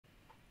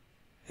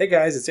Hey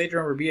guys, it's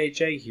Adrian over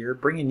BHA here,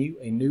 bringing you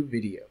a new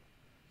video.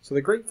 So the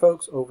great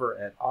folks over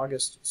at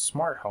August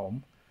Smart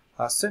Home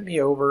sent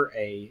me over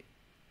a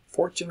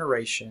 4th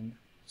generation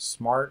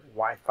Smart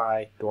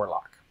Wi-Fi Door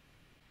Lock.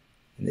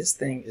 And this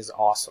thing is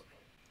awesome.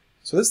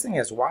 So this thing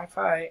has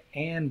Wi-Fi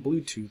and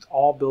Bluetooth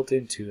all built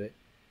into it,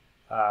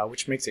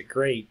 which makes it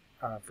great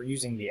for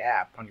using the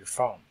app on your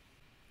phone.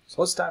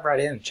 So let's dive right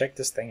in and check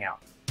this thing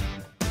out.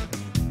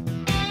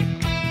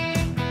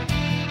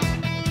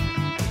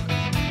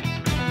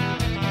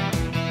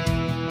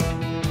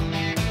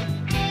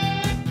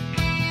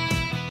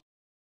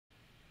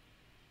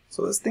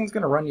 So this thing's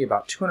going to run you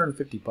about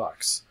 250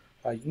 bucks.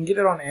 You can get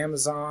it on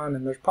Amazon,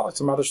 and there's probably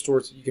some other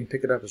stores that you can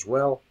pick it up as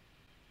well.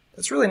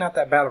 It's really not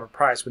that bad of a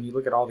price when you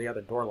look at all the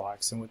other door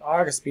locks, and with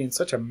August being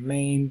such a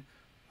main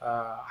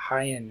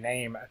high-end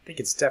name, I think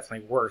it's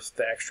definitely worth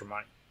the extra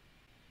money.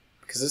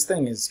 Because this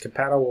thing is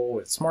compatible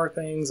with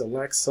SmartThings,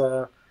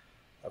 Alexa,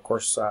 of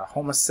course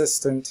Home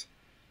Assistant,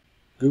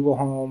 Google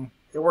Home.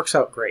 It works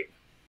out great.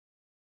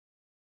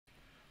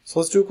 So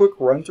let's do a quick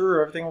run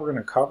through of everything we're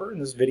going to cover in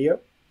this video.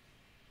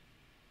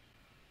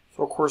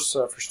 So of course,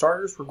 for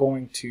starters, we're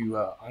going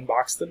to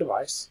unbox the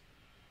device.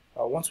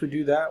 Once we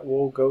do that,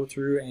 we'll go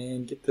through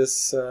and get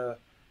this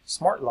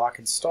smart lock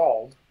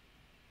installed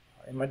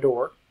in my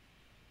door.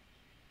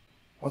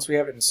 Once we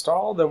have it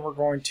installed, then we're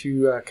going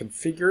to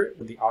configure it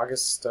with the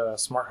August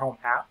Smart Home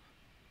app.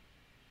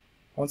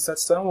 Once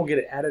that's done, we'll get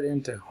it added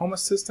into Home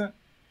Assistant.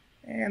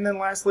 And then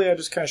lastly, I'll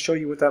just kind of show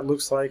you what that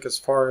looks like as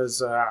far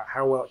as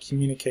how well it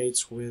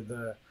communicates with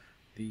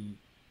the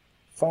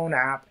phone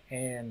app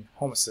and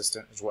Home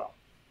Assistant as well.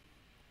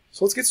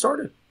 So let's get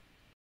started.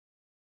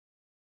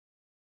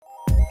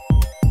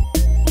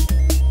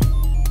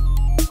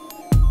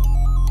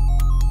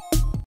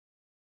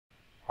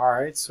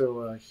 Alright,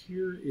 so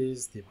here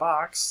is the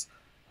box.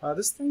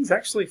 This thing's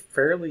actually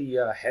fairly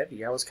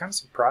heavy. I was kind of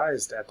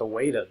surprised at the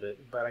weight of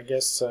it, but I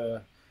guess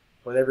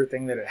with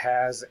everything that it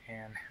has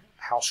and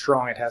how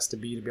strong it has to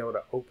be able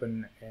to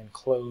open and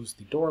close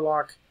the door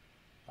lock,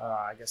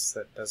 I guess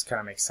that does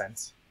kind of make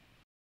sense.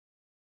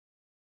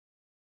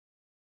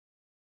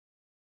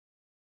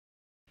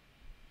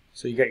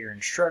 So you got your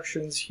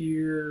instructions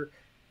here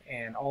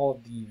and all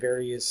of the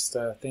various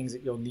things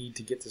that you'll need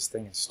to get this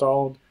thing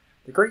installed.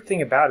 The great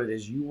thing about it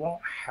is you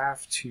won't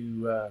have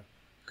to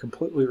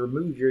completely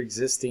remove your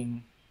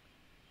existing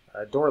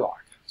door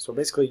lock. So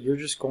basically you're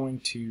just going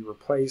to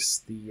replace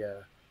the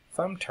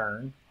thumb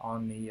turn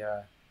on the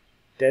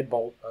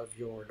deadbolt of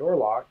your door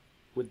lock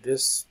with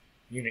this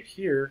unit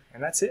here,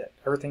 and that's it.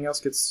 Everything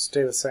else gets to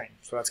stay the same,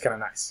 so that's kind of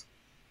nice.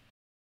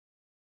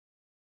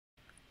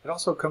 It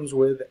also comes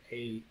with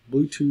a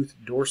Bluetooth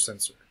door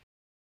sensor.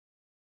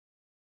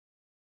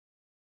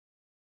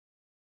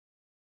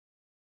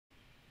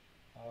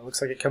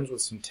 Looks like it comes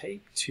with some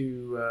tape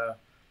to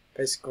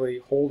basically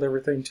hold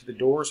everything to the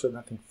door so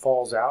nothing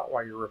falls out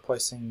while you're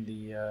replacing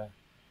the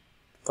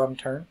thumb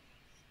turn.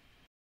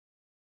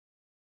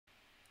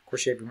 Of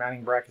course, you have your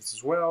mounting brackets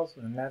as well,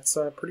 and that's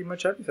pretty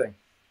much everything.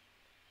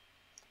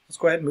 Let's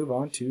go ahead and move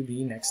on to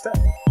the next step.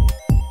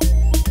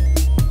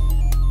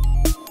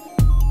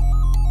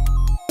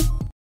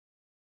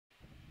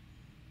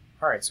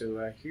 Alright,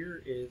 so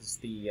here is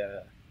the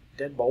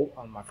deadbolt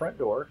on my front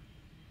door.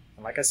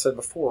 And like I said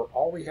before,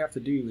 all we have to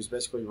do is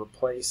basically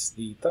replace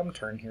the thumb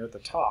turn here at the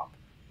top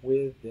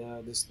with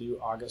this new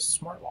August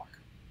Smart Lock.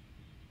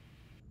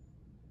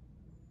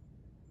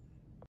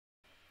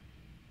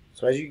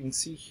 So as you can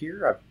see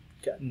here,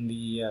 I've gotten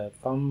the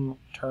thumb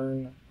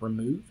turn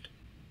removed.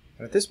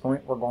 And at this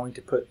point, we're going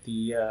to put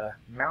the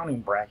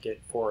mounting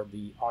bracket for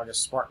the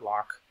August Smart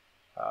Lock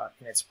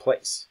in its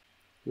place.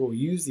 We will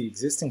use the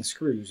existing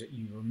screws that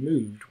you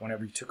removed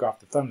whenever you took off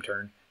the thumb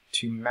turn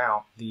to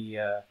mount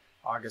the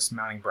August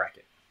mounting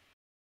bracket.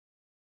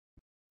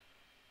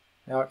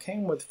 Now it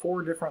came with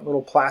 4 different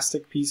little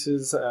plastic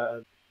pieces.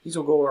 These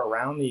will go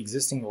around the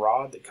existing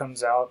rod that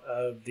comes out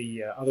of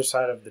the other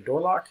side of the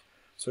door lock.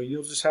 So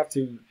you'll just have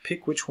to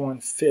pick which one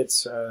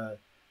fits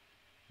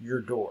your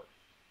door.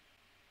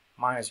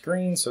 Mine is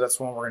green, so that's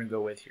the one we're going to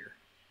go with here.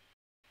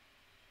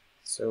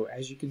 So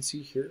as you can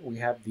see here, we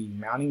have the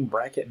mounting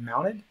bracket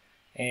mounted.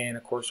 And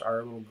of course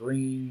our little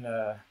green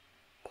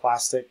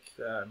plastic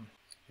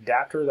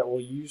adapter that we'll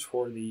use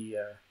for the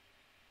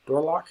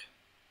door lock.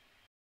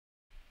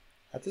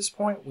 At this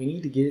point we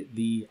need to get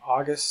the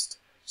August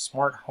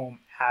Smart Home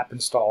app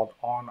installed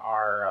on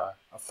our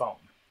phone.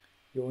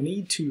 You'll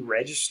need to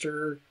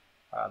register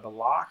the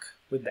lock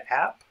with the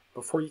app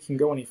before you can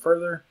go any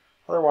further.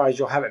 Otherwise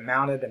you'll have it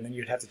mounted and then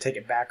you'd have to take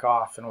it back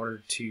off in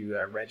order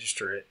to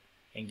register it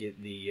and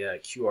get the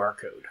QR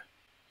code.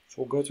 So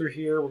we'll go through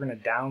here, we're going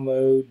to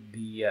download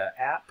the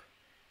app,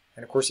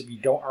 and of course if you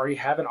don't already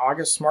have an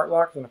August Smart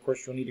Lock, then of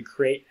course you'll need to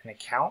create an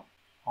account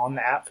on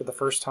the app for the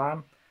first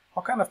time.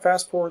 I'll kind of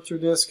fast forward through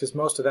this because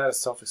most of that is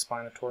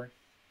self-explanatory.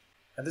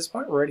 At this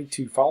point we're ready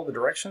to follow the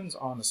directions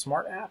on the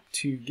Smart app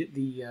to get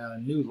the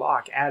new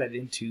lock added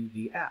into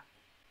the app.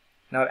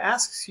 Now it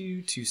asks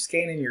you to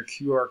scan in your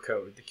QR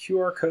code. The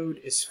QR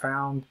code is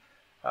found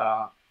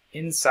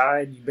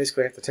inside, you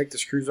basically have to take the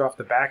screws off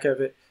the back of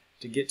it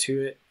to get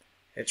to it.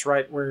 It's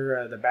right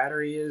where the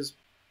battery is.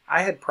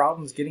 I had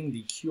problems getting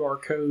the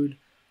QR code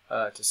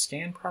to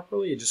scan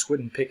properly. It just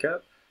wouldn't pick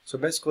up. So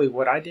basically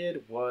what I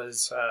did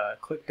was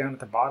click down at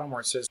the bottom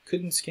where it says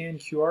couldn't scan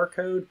QR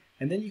code,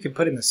 and then you can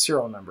put in the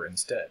serial number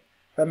instead.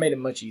 That made it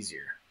much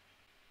easier.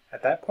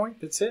 At that point,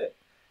 that's it.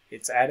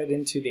 It's added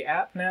into the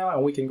app now,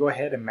 and we can go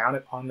ahead and mount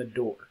it on the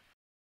door.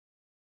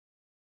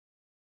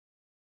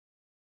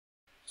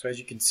 So as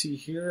you can see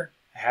here,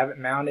 I have it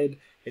mounted.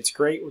 It's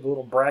great with a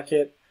little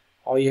bracket.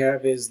 All you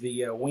have is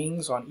the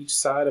wings on each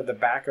side of the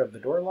back of the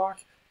door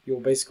lock. You'll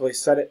basically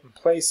set it in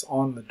place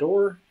on the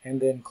door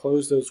and then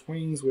close those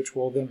wings, which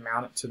will then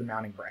mount it to the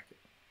mounting bracket.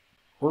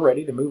 We're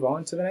ready to move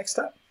on to the next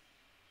step.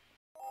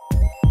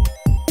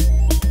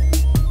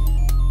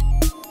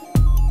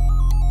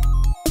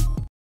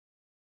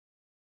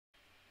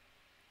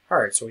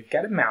 Alright, so we've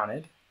got it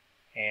mounted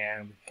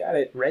and we've got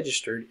it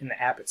registered in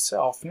the app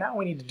itself. Now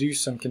we need to do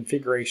some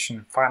configuration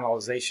and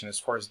finalization as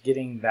far as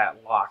getting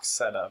that lock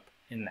set up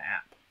in the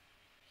app.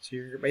 So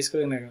you're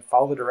basically going to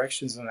follow the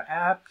directions in the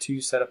app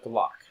to set up the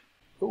lock.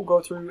 We'll go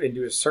through and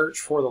do a search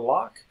for the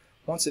lock.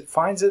 Once it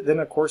finds it, then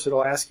of course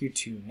it'll ask you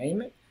to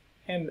name it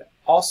and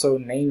also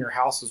name your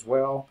house as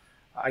well.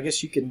 I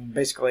guess you can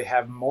basically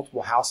have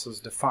multiple houses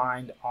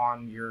defined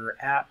on your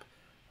app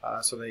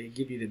so they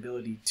give you the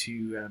ability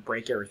to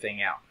break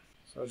everything out.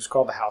 So I'll just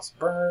call the house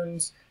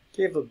Burns,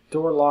 gave the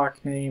door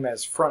lock name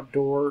as front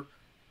door.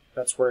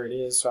 That's where it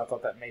is, so I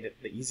thought that made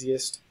it the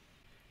easiest.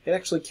 It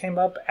actually came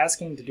up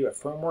asking to do a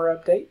firmware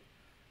update.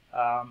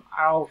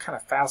 I'll kind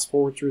of fast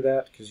forward through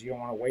that because you don't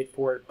want to wait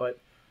for it, but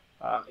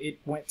it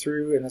went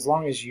through, and as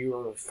long as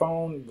your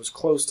phone was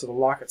close to the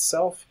lock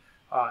itself,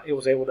 it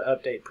was able to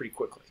update pretty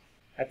quickly.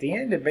 At the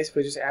end, it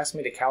basically just asked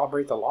me to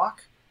calibrate the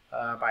lock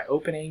by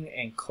opening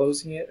and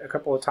closing it a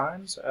couple of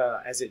times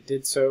as it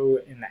did so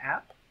in the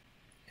app,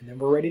 and then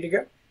we're ready to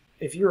go.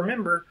 If you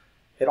remember,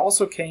 it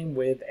also came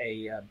with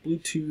a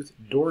Bluetooth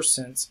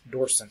DoorSense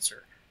door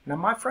sensor. Now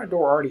my front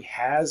door already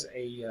has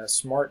a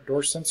smart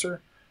door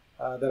sensor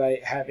that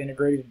I have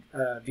integrated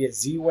via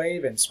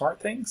Z-Wave and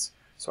SmartThings,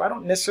 so I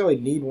don't necessarily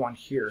need one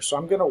here, so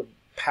I'm going to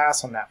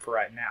pass on that for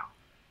right now.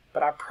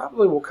 But I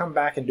probably will come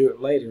back and do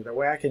it later, that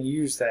way I can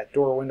use that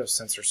door window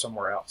sensor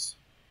somewhere else.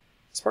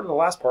 As part of the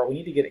last part, we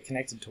need to get it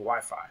connected to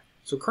Wi-Fi.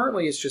 So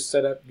currently it's just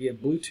set up via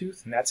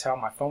Bluetooth, and that's how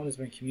my phone has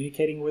been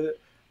communicating with it,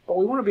 but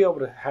we want to be able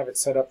to have it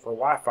set up for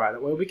Wi-Fi,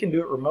 that way we can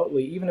do it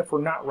remotely even if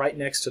we're not right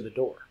next to the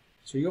door.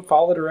 So you'll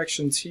follow the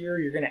directions here.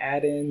 You're going to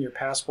add in your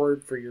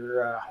password for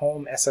your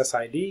home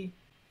SSID,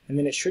 and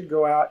then it should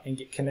go out and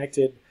get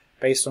connected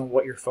based on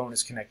what your phone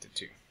is connected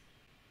to.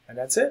 And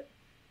that's it.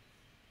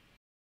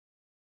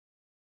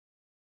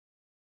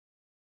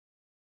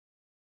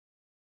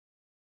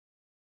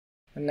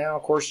 And now,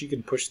 of course, you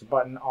can push the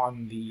button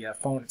on the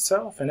phone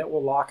itself, and it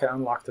will lock and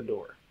unlock the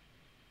door.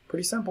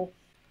 Pretty simple.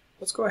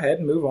 Let's go ahead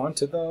and move on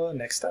to the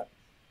next step.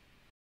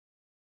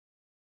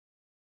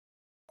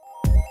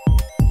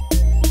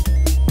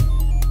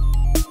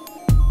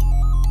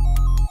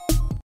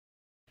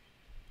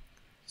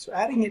 So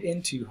adding it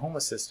into Home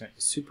Assistant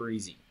is super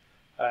easy.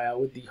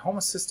 With the Home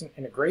Assistant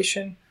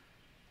integration,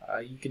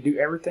 you can do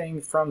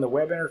everything from the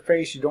web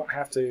interface. You don't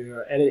have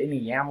to edit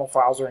any YAML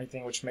files or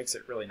anything, which makes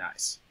it really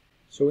nice.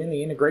 So in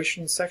the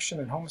integration section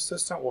in Home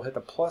Assistant, we'll hit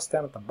the plus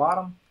down at the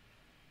bottom,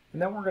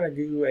 and then we're going to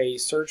do a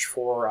search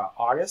for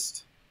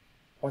August.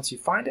 Once you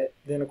find it,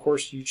 then of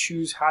course you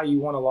choose how you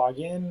want to log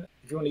in,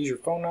 if you want to use your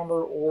phone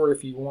number or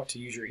if you want to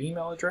use your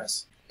email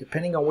address.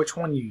 Depending on which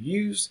one you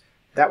use,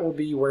 that will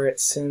be where it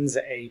sends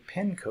a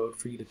PIN code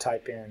for you to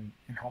type in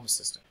Home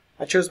Assistant.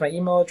 I chose my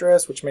email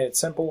address, which made it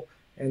simple,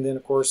 and then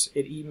of course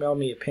it emailed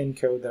me a PIN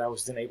code that I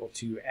was then able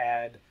to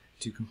add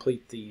to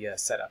complete the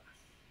setup.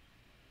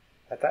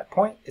 At that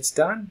point, it's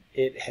done.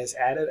 It has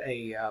added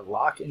a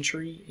lock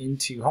entry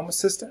into Home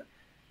Assistant,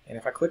 and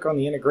if I click on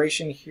the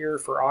integration here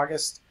for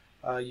August,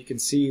 you can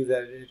see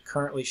that it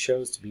currently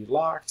shows to be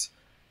locked.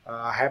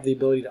 I have the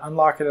ability to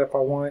unlock it if I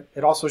want.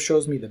 It also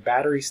shows me the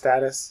battery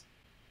status.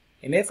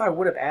 And if I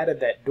would have added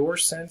that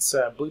DoorSense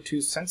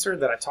Bluetooth sensor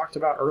that I talked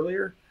about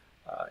earlier,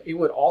 it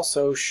would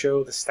also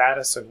show the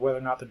status of whether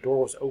or not the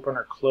door was open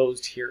or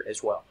closed here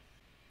as well.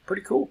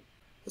 Pretty cool.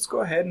 Let's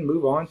go ahead and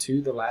move on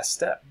to the last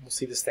step. We'll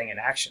see this thing in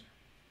action.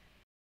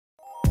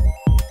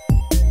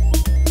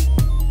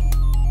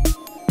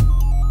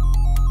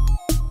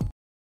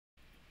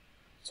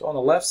 So on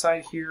the left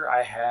side here,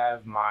 I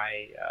have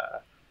my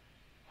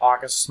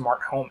August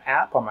Smart Home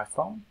app on my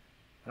phone.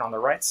 And on the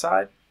right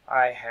side,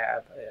 I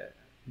have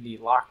the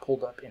lock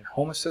pulled up in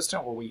Home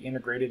Assistant where we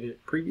integrated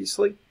it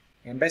previously.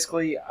 And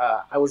basically,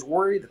 I was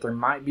worried that there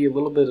might be a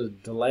little bit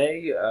of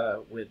delay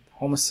with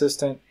Home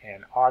Assistant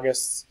and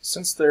August,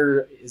 since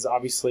there is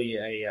obviously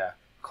a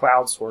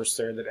cloud source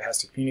there that it has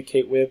to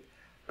communicate with,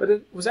 but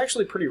it was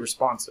actually pretty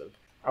responsive.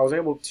 I was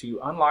able to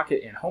unlock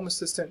it in Home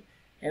Assistant,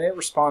 and it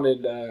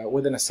responded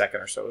within a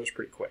second or so. It was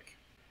pretty quick.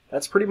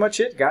 That's pretty much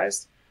it,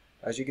 guys.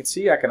 As you can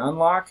see, I can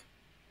unlock,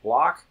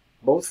 lock,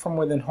 both from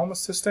within Home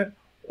Assistant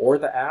or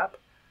the app.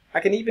 I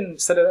can even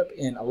set it up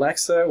in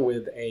Alexa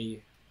with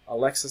a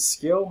Alexa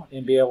skill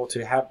and be able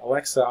to have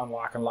Alexa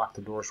unlock and lock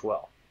the door as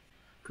well.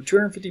 For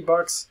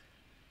 $250,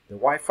 the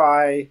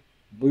Wi-Fi,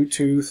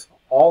 Bluetooth,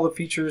 all the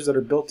features that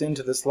are built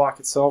into this lock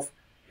itself,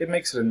 it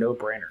makes it a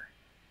no-brainer.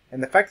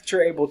 And the fact that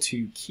you're able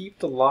to keep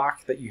the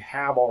lock that you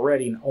have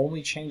already and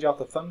only change out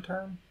the thumb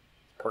turn,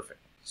 perfect.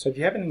 So if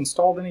you haven't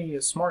installed any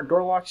smart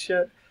door locks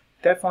yet,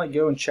 definitely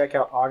go and check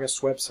out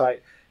August's website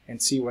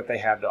and see what they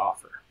have to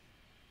offer.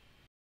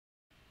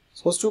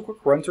 So let's do a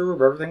quick run through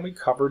of everything we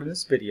covered in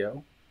this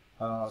video.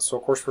 So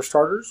of course, for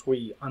starters,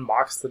 we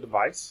unboxed the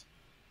device.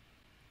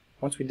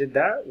 Once we did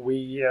that,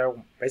 we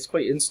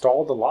basically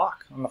installed the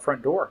lock on the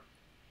front door.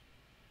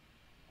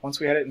 Once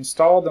we had it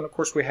installed, then of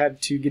course we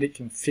had to get it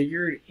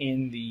configured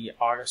in the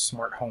August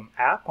Smart Home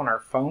app on our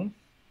phone.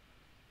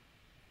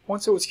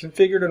 Once it was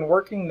configured and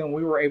working, then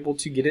we were able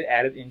to get it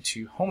added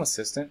into Home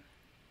Assistant.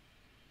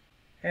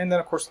 And then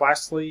of course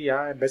lastly,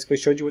 I basically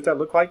showed you what that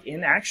looked like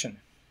in action.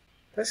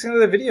 That's the end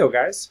of the video,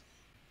 guys.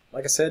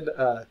 Like I said,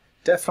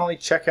 definitely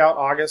check out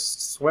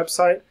August's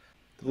website.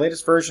 The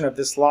latest version of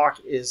this lock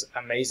is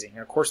amazing.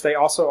 And of course they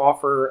also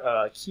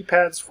offer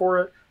keypads for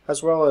it,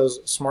 as well as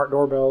smart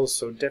doorbells,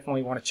 so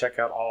definitely want to check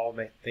out all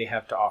that they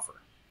have to offer.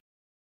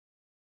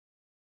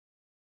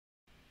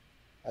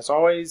 As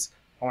always,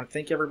 I want to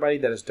thank everybody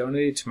that has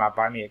donated to my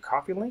Buy Me a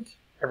Coffee link.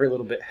 Every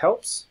little bit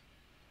helps.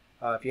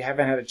 If you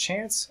haven't had a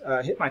chance,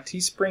 hit my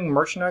Teespring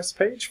merchandise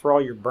page for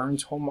all your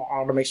Burns home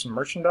automation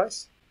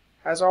merchandise.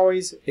 As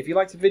always, if you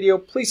liked the video,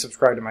 please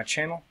subscribe to my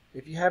channel.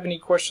 If you have any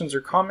questions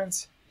or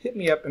comments, hit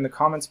me up in the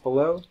comments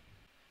below.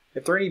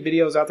 If there are any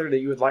videos out there that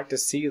you would like to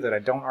see that I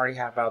don't already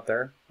have out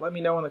there, let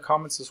me know in the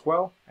comments as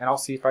well, and I'll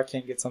see if I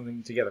can't get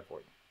something together for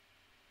you.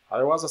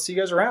 Otherwise, I'll see you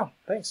guys around.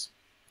 Thanks.